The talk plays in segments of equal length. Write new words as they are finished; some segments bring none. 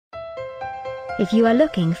If you are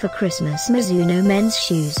looking for Christmas Mizuno men's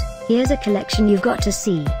shoes, here's a collection you've got to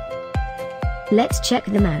see. Let's check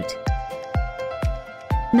them out.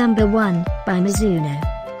 Number 1, by Mizuno.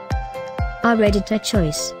 Our editor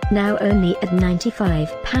choice, now only at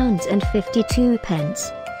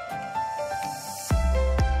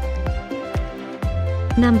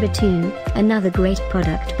 £95.52. Number 2, another great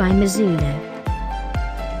product by Mizuno.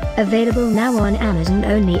 Available now on Amazon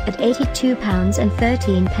only at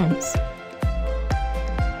 £82.13.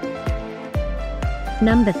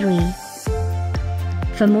 Number 3.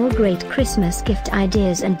 For more great Christmas gift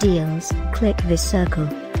ideas and deals, click this circle.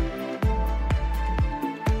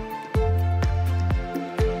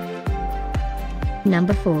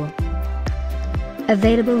 Number 4.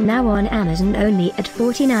 Available now on Amazon only at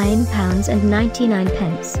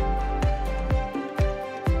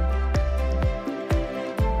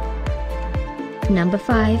 £49.99. Number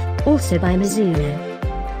 5, also by Mizuno.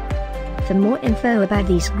 For more info about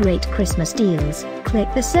these great Christmas deals, click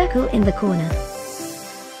the circle in the corner.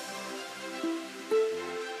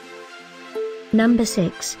 Number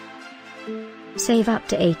 6. Save up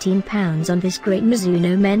to £18 on this great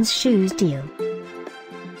Mizuno men's shoes deal.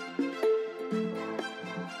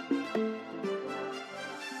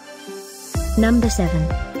 Number 7.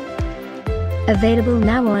 Available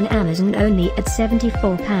now on Amazon only at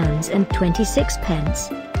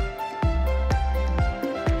 £74.26.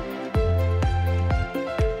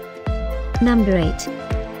 Number 8.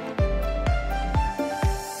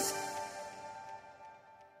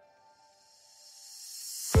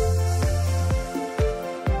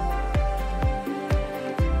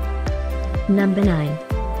 Number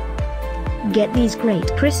 9. Get these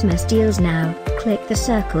great Christmas deals now, click the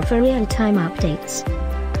circle for real-time updates.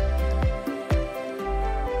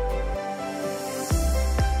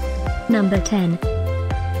 Number 10.